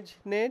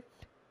ImageNet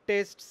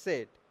test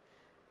set.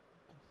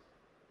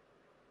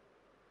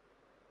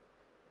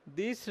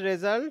 This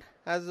result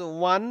has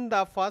won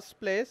the first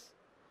place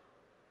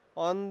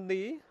on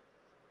the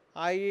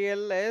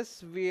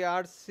ILS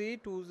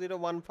VRC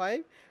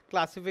 2015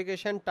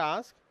 classification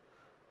task.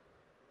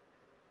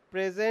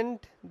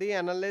 Present the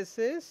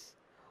analysis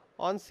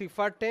on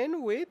CIFAR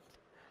 10 with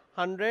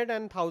 100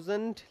 and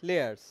 1000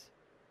 layers.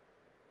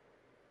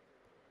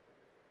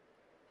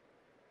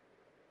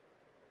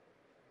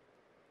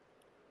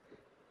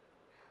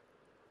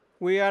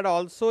 We are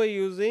also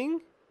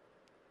using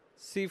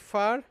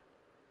CIFAR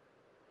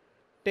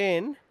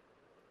 10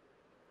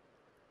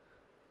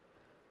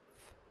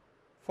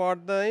 for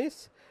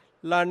this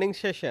learning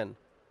session.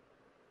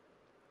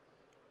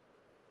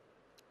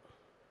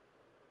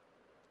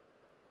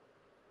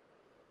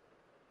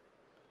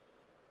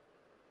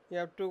 You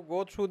have to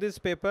go through this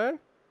paper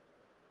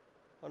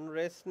on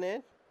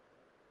ResNet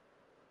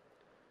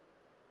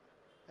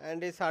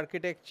and its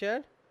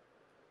architecture.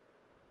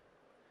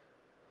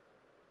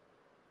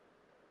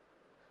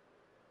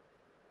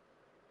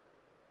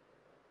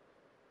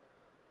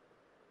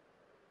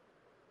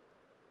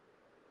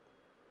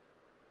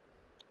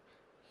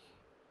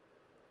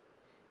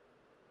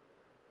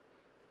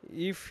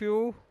 If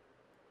you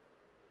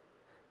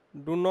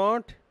do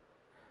not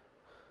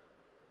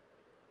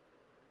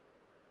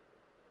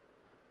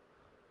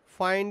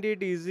find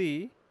it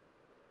easy,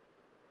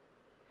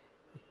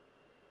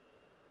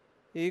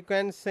 you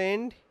can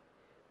send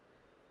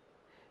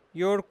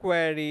your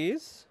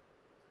queries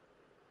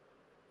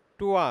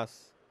to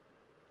us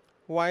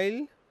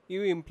while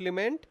you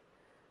implement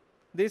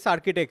this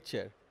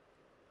architecture.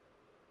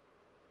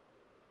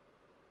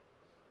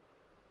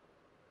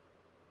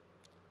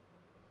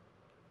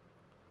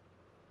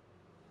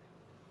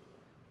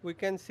 We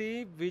can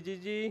see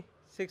VGG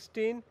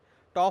 16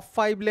 top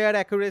 5 layer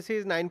accuracy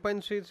is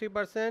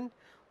 9.33%,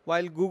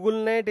 while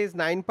GoogleNet is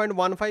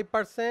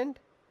 9.15%.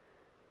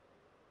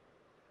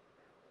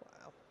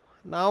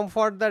 Now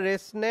for the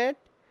ResNet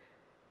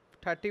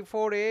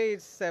 34A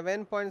is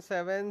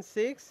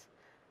 7.76,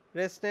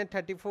 ResNet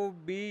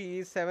 34B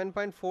is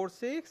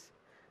 7.46,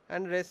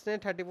 and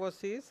ResNet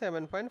 34C is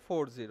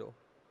 7.40.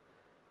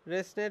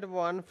 ResNet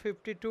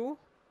 152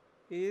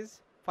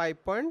 is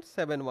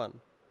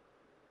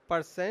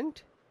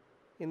 5.71%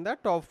 in the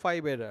top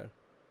 5 error.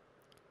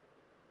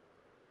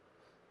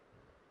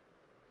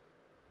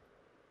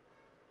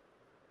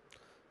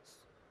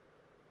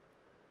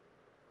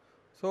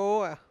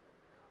 So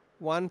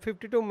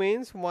 152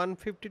 means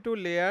 152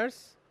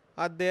 layers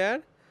are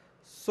there,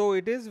 so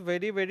it is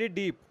very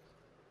deep.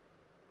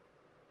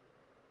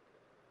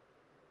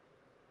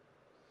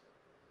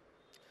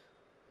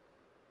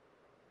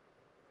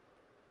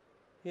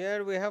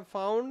 Here we have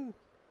found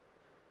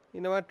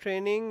in our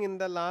training in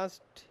the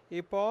last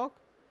epoch,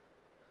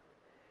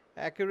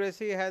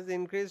 accuracy has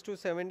increased to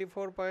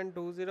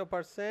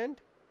 74.20%.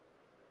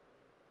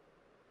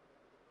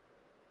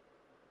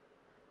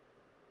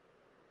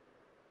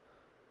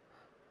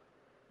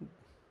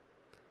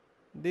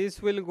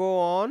 This will go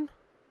on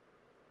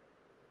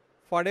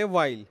for a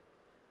while.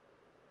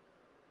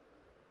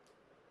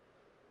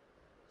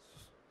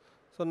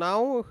 So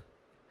now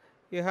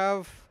you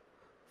have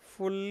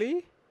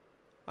fully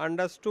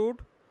understood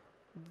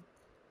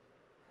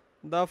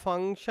the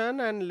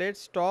function, and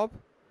let's stop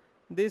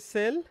this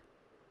cell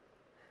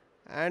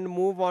and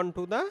move on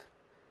to the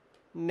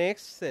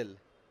next cell.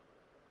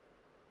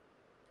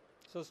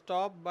 So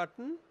stop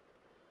button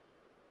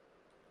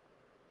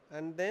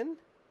and then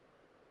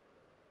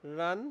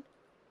run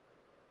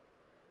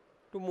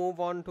to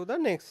move on to the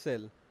next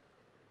cell.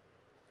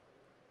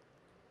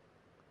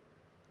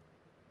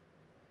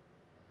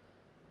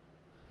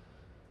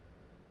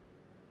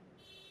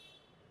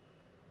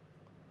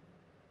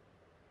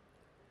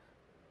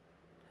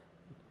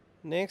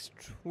 Next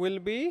will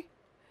be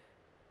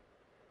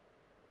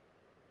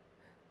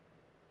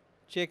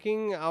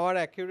checking our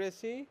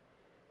accuracy.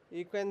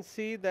 You can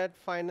see that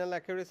final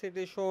accuracy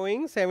is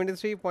showing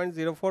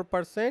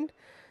 73.04%.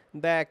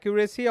 The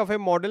accuracy of a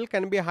model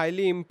can be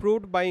highly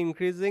improved by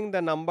increasing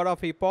the number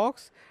of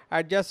epochs,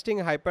 adjusting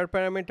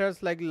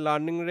hyperparameters like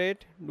learning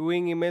rate,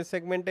 doing image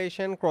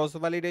segmentation,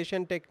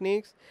 cross-validation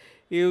techniques,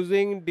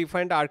 using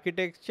different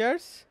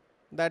architectures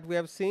that we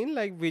have seen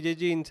like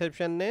VGG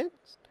inception net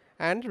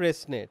and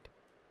ResNet.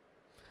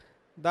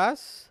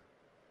 Thus,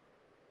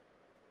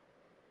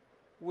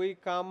 we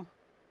come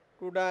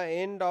to the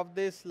end of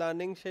this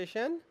learning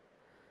session.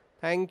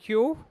 Thank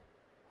you.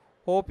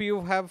 Hope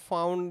you have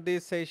found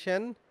this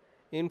session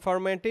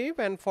informative,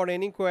 and for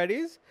any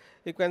queries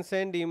you can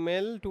send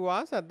email to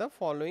us at the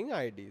following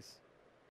IDs.